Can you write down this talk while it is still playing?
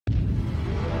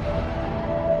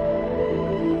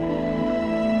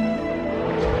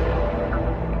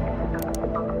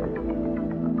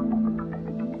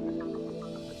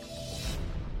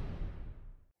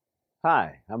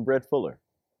Hi, I'm Brett Fuller,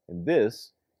 and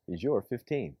this is your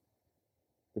 15.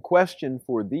 The question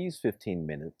for these 15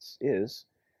 minutes is,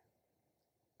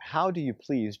 how do you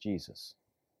please Jesus?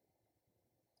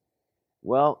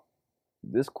 Well,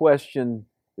 this question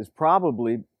is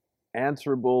probably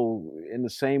answerable in the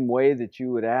same way that you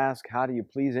would ask, how do you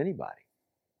please anybody?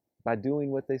 By doing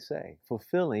what they say,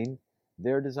 fulfilling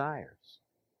their desires.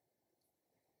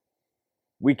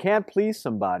 We can't please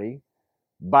somebody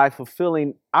by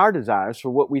fulfilling our desires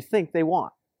for what we think they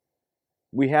want.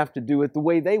 We have to do it the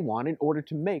way they want in order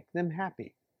to make them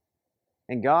happy.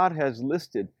 And God has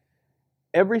listed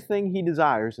everything He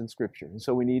desires in Scripture. And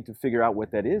so we need to figure out what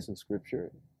that is in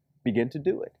Scripture and begin to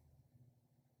do it.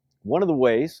 One of the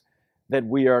ways that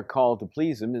we are called to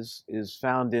please Him is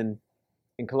found in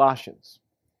Colossians.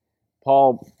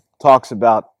 Paul talks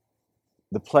about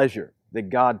the pleasure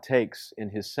that God takes in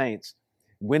His saints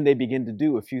when they begin to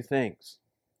do a few things.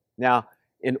 Now,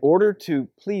 in order to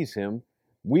please Him,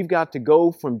 we've got to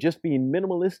go from just being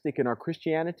minimalistic in our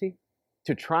Christianity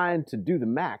to trying to do the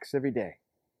max every day,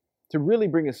 to really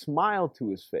bring a smile to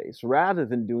His face rather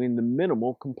than doing the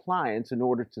minimal compliance in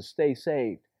order to stay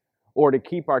saved or to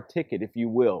keep our ticket, if you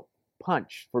will,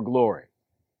 punched for glory.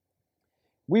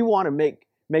 We want to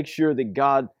make sure that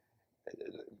God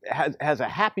has a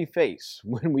happy face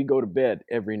when we go to bed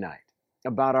every night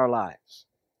about our lives.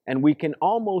 And we can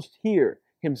almost hear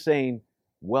Him saying,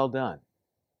 "Well done,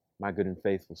 my good and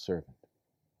faithful servant."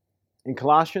 In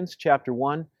Colossians chapter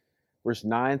 1, verse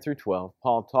 9 through 12,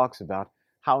 Paul talks about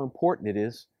how important it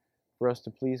is for us to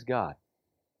please God.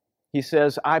 He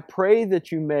says, "I pray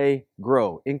that you may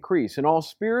grow, increase in all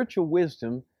spiritual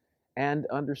wisdom and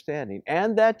understanding,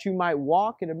 and that you might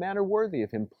walk in a manner worthy of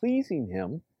Him, pleasing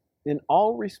Him in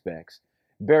all respects,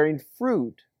 bearing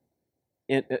fruit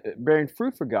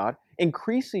for God,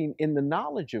 increasing in the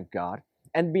knowledge of God,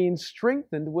 and being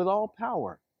strengthened with all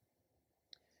power."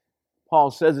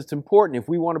 Paul says it's important, if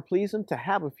we want to please Him, to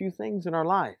have a few things in our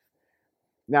life.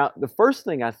 Now, the first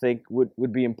thing I think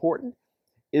would be important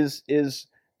is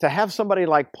to have somebody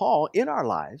like Paul in our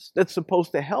lives that's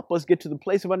supposed to help us get to the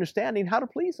place of understanding how to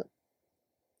please Him.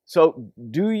 So,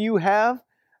 do you have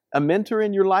a mentor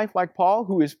in your life like Paul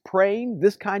who is praying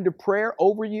this kind of prayer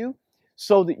over you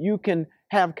so that you can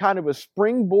have kind of a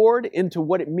springboard into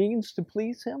what it means to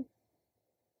please Him?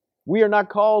 We are not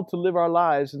called to live our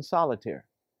lives in solitary.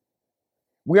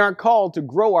 We aren't called to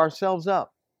grow ourselves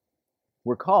up.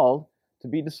 We're called to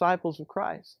be disciples of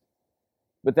Christ.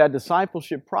 But that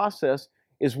discipleship process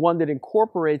is one that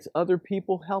incorporates other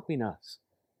people helping us.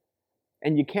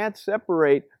 And you can't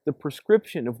separate the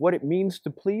prescription of what it means to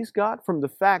please God from the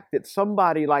fact that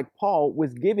somebody like Paul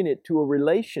was giving it to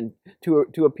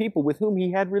a people with whom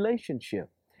he had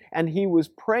relationship. And he was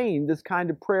praying this kind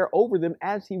of prayer over them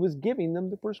as he was giving them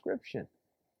the prescription.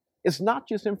 It's not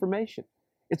just information.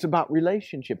 It's about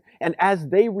relationship. And as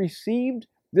they received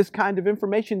this kind of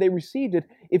information, they received it,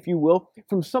 if you will,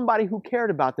 from somebody who cared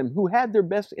about them, who had their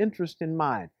best interest in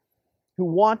mind, who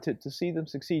wanted to see them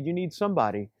succeed. You need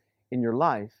somebody in your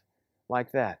life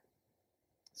like that.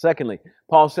 Secondly,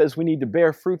 Paul says we need to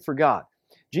bear fruit for God.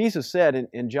 Jesus said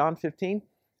in John 15,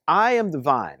 "I am the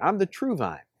vine, I'm the true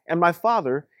vine, and my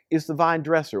Father is the vine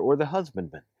dresser," or the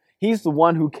husbandman. He's the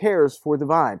one who cares for the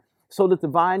vine so that the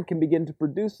vine can begin to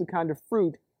produce the kind of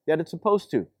fruit that it's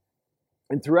supposed to.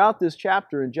 And throughout this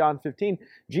chapter in John 15,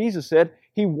 Jesus said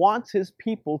He wants His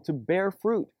people to bear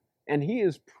fruit. And He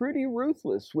is pretty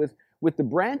ruthless with the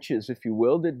branches, if you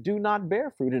will, that do not bear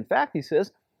fruit. In fact, He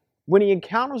says, when He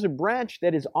encounters a branch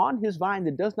that is on His vine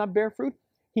that does not bear fruit,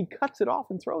 He cuts it off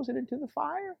and throws it into the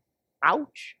fire.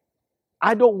 Ouch!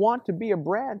 I don't want to be a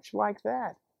branch like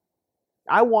that.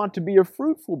 I want to be a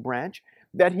fruitful branch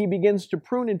that He begins to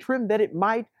prune and trim that it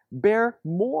might bear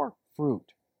more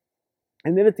fruit.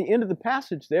 And then at the end of the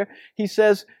passage there, He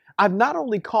says, "I've not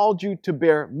only called you to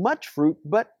bear much fruit,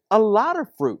 but a lot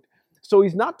of fruit." So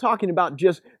He's not talking about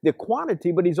just the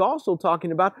quantity, but He's also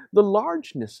talking about the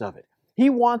largeness of it. He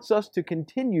wants us to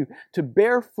continue to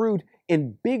bear fruit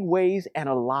in big ways and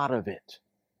a lot of it.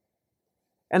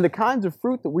 And the kinds of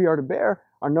fruit that we are to bear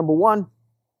are, number one,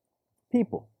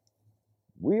 people.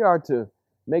 We are to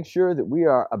make sure that we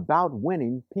are about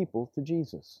winning people to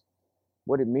Jesus.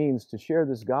 What it means to share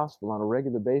this gospel on a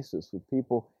regular basis with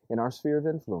people in our sphere of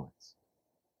influence.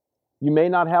 You may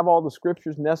not have all the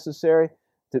scriptures necessary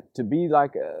to be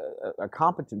like a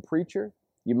competent preacher.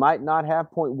 You might not have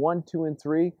point 1, 2, and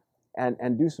 3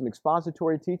 and do some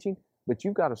expository teaching, but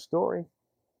you've got a story.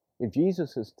 If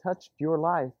Jesus has touched your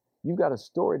life, you've got a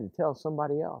story to tell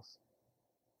somebody else.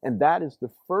 And that is the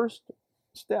first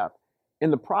step in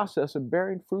the process of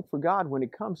bearing fruit for God when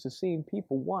it comes to seeing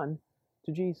people won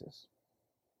to Jesus.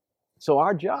 So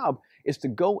our job is to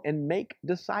go and make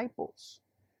disciples.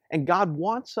 And God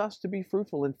wants us to be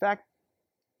fruitful. In fact,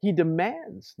 He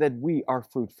demands that we are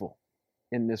fruitful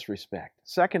in this respect.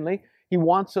 Secondly, He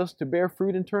wants us to bear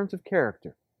fruit in terms of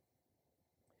character.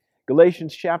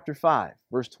 Galatians chapter 5,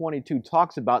 verse 22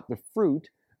 talks about the fruit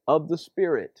of the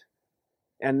Spirit,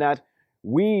 and that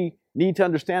we need to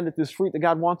understand that this fruit that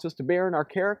God wants us to bear in our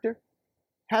character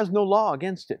has no law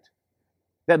against it.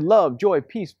 That love, joy,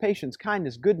 peace, patience,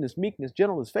 kindness, goodness, meekness,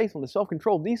 gentleness, faithfulness,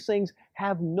 self-control, these things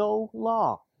have no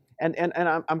law. And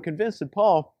I'm convinced that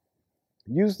Paul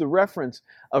used the reference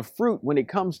of fruit when it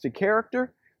comes to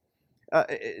character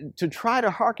to try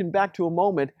to hearken back to a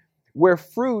moment where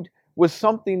fruit was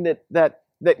something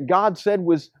that God said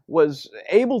was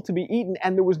able to be eaten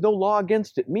and there was no law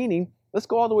against it. Meaning, let's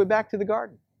go all the way back to the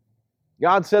garden.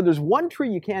 God said there's one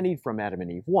tree you can't eat from, Adam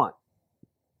and Eve. One.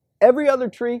 Every other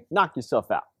tree, knock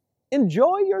yourself out.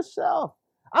 Enjoy yourself.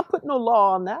 I put no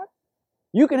law on that.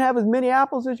 You can have as many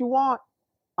apples as you want.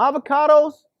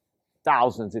 Avocados,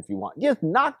 thousands if you want. Just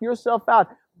knock yourself out.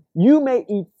 You may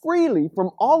eat freely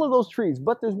from all of those trees,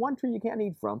 but there's one tree you can't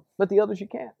eat from, but the others you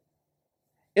can.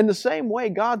 In the same way,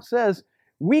 God says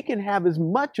we can have as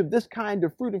much of this kind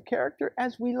of fruit of character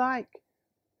as we like.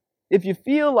 If you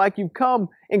feel like you've come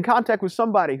in contact with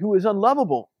somebody who is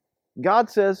unlovable, God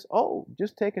says, oh,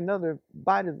 just take another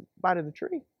bite of the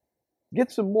tree.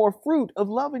 Get some more fruit of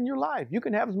love in your life. You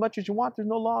can have as much as you want. There's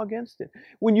no law against it.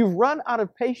 When you've run out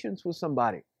of patience with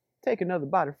somebody, take another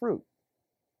bite of fruit.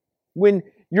 When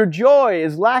your joy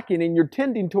is lacking and you're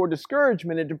tending toward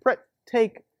discouragement and depression,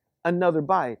 take another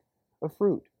bite of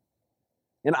fruit.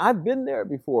 And I've been there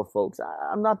before, folks.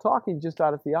 I'm not talking just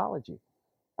out of theology.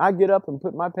 I get up and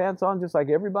put my pants on just like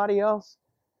everybody else.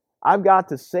 I've got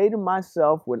to say to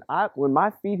myself, when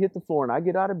my feet hit the floor and I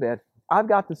get out of bed, I've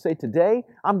got to say, today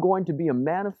I'm going to be a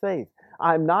man of faith.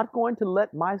 I'm not going to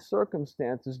let my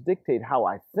circumstances dictate how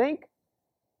I think,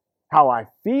 how I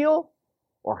feel,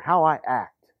 or how I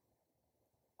act.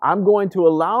 I'm going to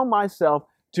allow myself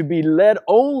to be led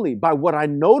only by what I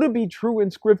know to be true in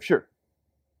Scripture.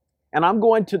 And I'm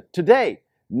going to today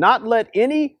not let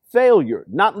any failure,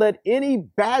 not let any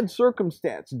bad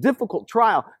circumstance, difficult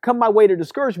trial come my way to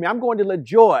discourage me. I'm going to let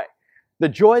joy, the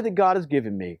joy that God has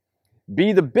given me,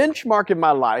 be the benchmark in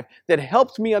my life that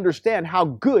helps me understand how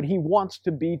good He wants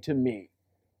to be to me.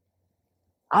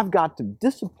 I've got to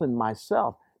discipline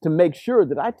myself to make sure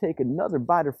that I take another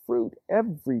bite of fruit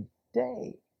every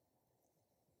day.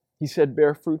 He said,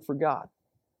 bear fruit for God.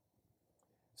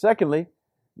 Secondly,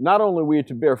 not only are we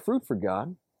to bear fruit for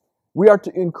God, we are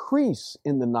to increase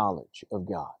in the knowledge of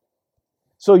God.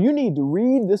 So you need to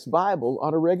read this Bible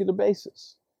on a regular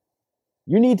basis.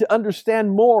 You need to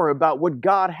understand more about what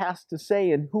God has to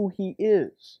say and who He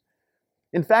is.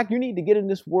 In fact, you need to get in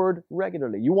this Word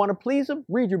regularly. You want to please Him?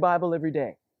 Read your Bible every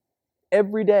day.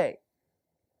 Every day.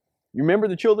 You remember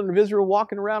the children of Israel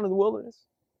walking around in the wilderness?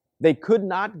 They could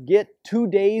not get 2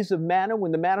 days of manna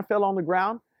when the manna fell on the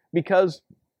ground because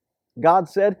God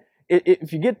said,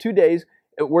 if you get 2 days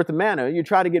worth of manna, you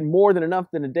try to get more than enough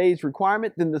than a day's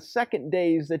requirement, then the second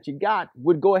days that you got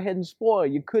would go ahead and spoil.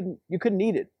 You couldn't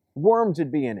eat it. Worms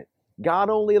would be in it. God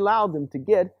only allowed them to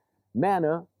get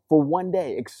manna for 1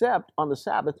 day, except on the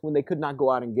Sabbath when they could not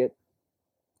go out and get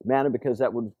manna because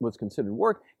that was considered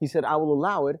work. He said, I will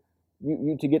allow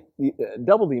you to get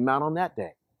double the amount on that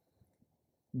day.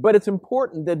 But it's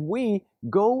important that we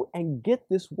go and get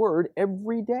this word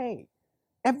every day,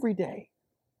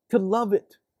 to love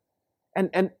it.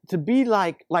 And to be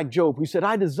like Job, who said,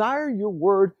 I desire your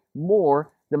word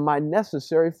more than my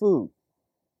necessary food.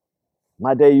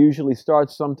 My day usually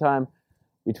starts sometime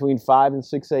between 5 and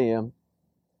 6 a.m.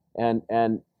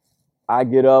 And I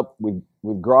get up with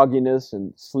grogginess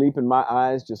and sleep in my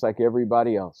eyes just like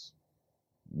everybody else.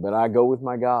 But I go with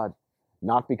my God,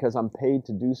 not because I'm paid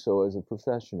to do so as a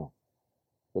professional,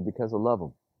 but because I love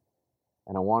Him.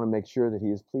 And I want to make sure that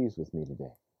He is pleased with me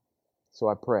today. So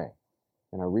I pray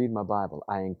and I read my Bible.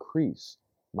 I increase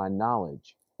my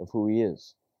knowledge of who He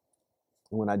is.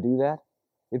 And when I do that,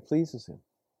 it pleases Him.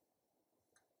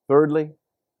 Thirdly,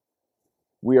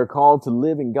 we are called to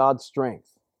live in God's strength.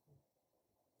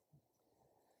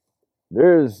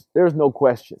 There's no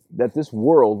question that this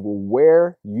world will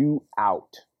wear you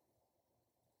out.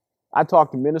 I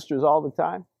talk to ministers all the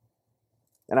time,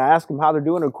 and I ask them how they're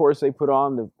doing. Of course, they put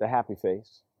on the happy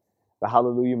face, the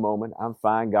hallelujah moment. I'm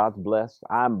fine, God's blessed.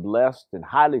 I'm blessed and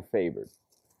highly favored.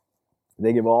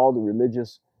 They give all the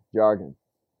religious jargon.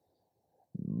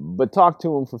 But talk to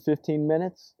them for 15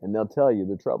 minutes, and they'll tell you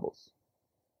the troubles.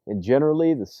 And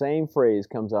generally, the same phrase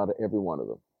comes out of every one of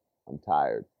them. I'm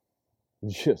tired.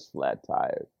 just flat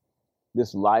tired.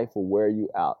 This life will wear you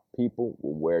out. People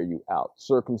will wear you out.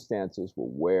 Circumstances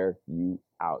will wear you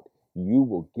out. You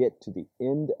will get to the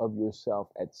end of yourself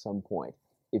at some point.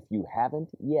 If you haven't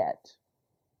yet,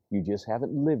 you just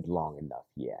haven't lived long enough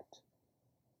yet.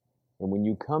 And when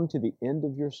you come to the end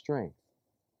of your strength,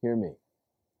 hear me,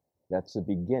 that's the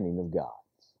beginning of God's.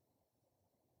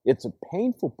 It's a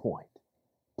painful point,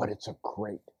 but it's a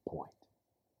great point.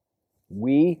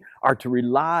 We are to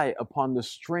rely upon the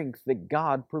strength that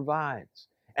God provides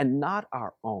and not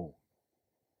our own.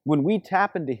 When we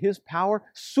tap into His power,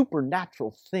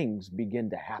 supernatural things begin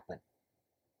to happen.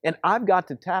 And I've got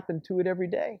to tap into it every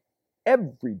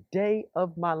day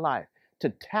of my life. To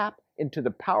tap into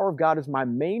the power of God is my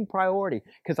main priority,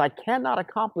 because I cannot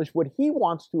accomplish what He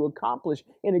wants to accomplish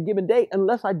in a given day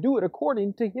unless I do it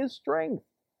according to His strength.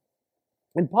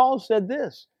 And Paul said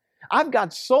this, I've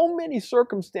got so many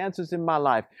circumstances in my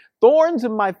life, thorns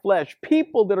in my flesh,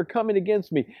 people that are coming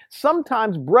against me,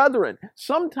 sometimes brethren,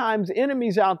 sometimes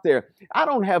enemies out there. I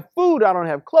don't have food, I don't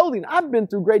have clothing. I've been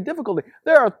through great difficulty.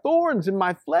 There are thorns in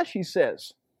my flesh, he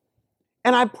says.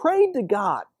 And I prayed to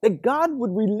God that God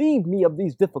would relieve me of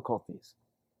these difficulties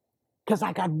because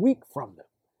I got weak from them.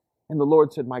 And the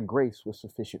Lord said, my grace was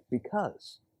sufficient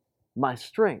because my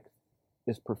strength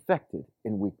is perfected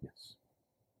in weakness.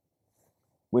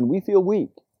 When we feel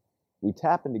weak, we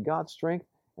tap into God's strength,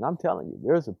 and I'm telling you,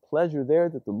 there's a pleasure there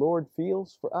that the Lord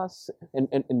feels for us,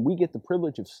 and we get the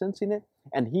privilege of sensing it,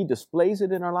 and He displays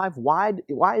it in our life. Why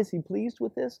is He pleased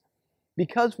with this?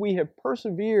 Because we have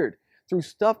persevered through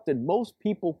stuff that most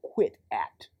people quit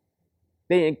at.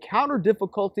 They encounter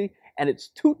difficulty, and it's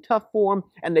too tough for them,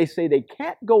 and they say they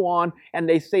can't go on, and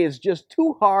they say it's just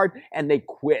too hard, and they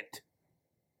quit.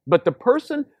 But the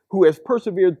person who has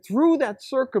persevered through that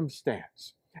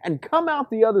circumstance and come out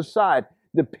the other side,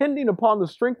 depending upon the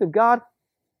strength of God,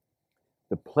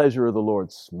 the pleasure of the Lord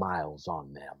smiles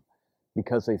on them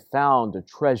because they found a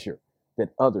treasure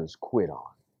that others quit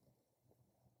on.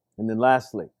 And then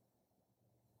lastly,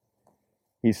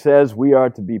 he says we are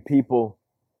to be people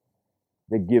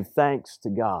that give thanks to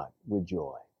God with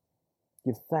joy.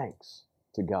 Give thanks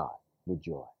to God with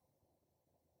joy.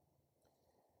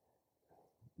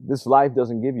 This life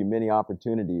doesn't give you many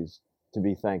opportunities to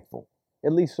be thankful,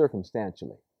 at least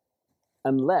circumstantially,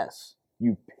 unless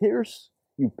you pierce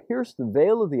the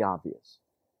veil of the obvious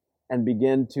and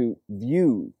begin to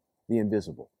view the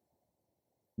invisible.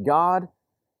 God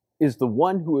is the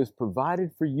one who has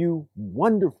provided for you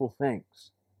wonderful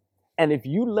things. And if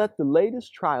you let the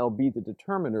latest trial be the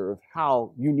determiner of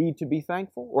how you need to be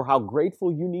thankful or how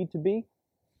grateful you need to be,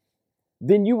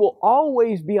 then you will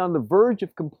always be on the verge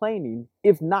of complaining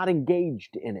if not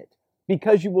engaged in it.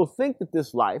 Because you will think that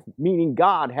this life, meaning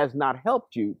God, has not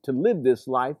helped you to live this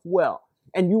life well.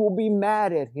 And you will be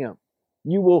mad at Him.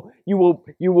 You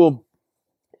will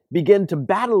begin to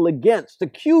battle against,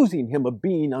 accusing Him of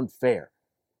being unfair.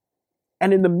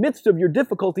 And in the midst of your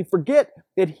difficulty, forget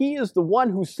that He is the one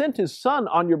who sent His Son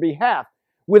on your behalf,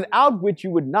 without which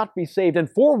you would not be saved and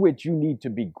for which you need to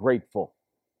be grateful.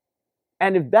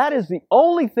 And if that is the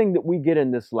only thing that we get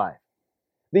in this life,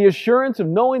 the assurance of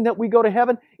knowing that we go to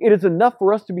heaven, it is enough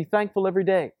for us to be thankful every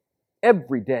day.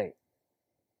 Every day.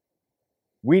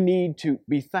 We need to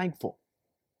be thankful.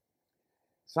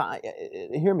 So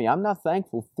hear me, I'm not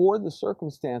thankful for the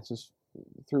circumstances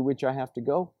through which I have to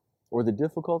go or the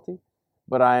difficulty,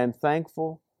 but I am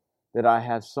thankful that I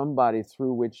have somebody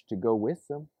through which to go with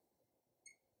them.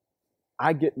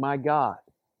 I get my God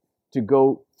to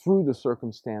go through the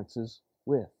circumstances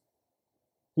with.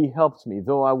 He helps me.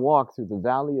 Though I walk through the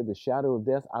valley of the shadow of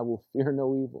death, I will fear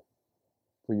no evil.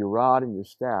 For your rod and your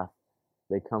staff,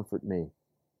 they comfort me.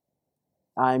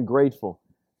 I am grateful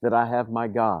that I have my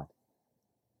God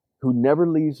who never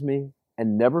leaves me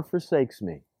and never forsakes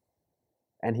me.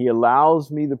 And He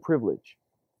allows me the privilege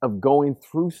of going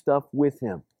through stuff with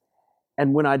Him.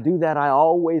 And when I do that, I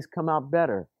always come out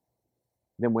better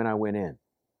than when I went in.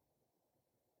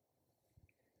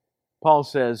 Paul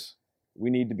says we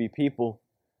need to be people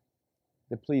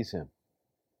that please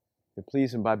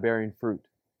Him by bearing fruit,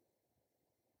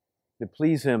 that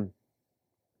please Him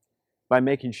by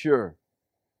making sure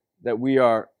that we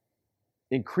are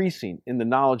increasing in the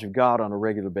knowledge of God on a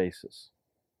regular basis,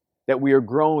 that we are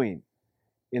growing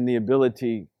in the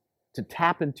ability to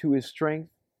tap into His strength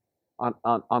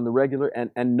on the regular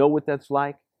and know what that's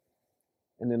like.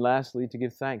 And then lastly, to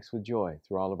give thanks with joy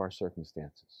through all of our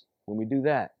circumstances. When we do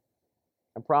that,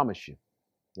 I promise you,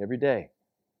 every day,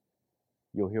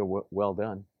 you'll hear well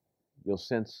done. You'll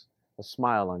sense a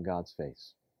smile on God's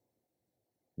face.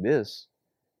 This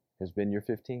has been your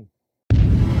 15.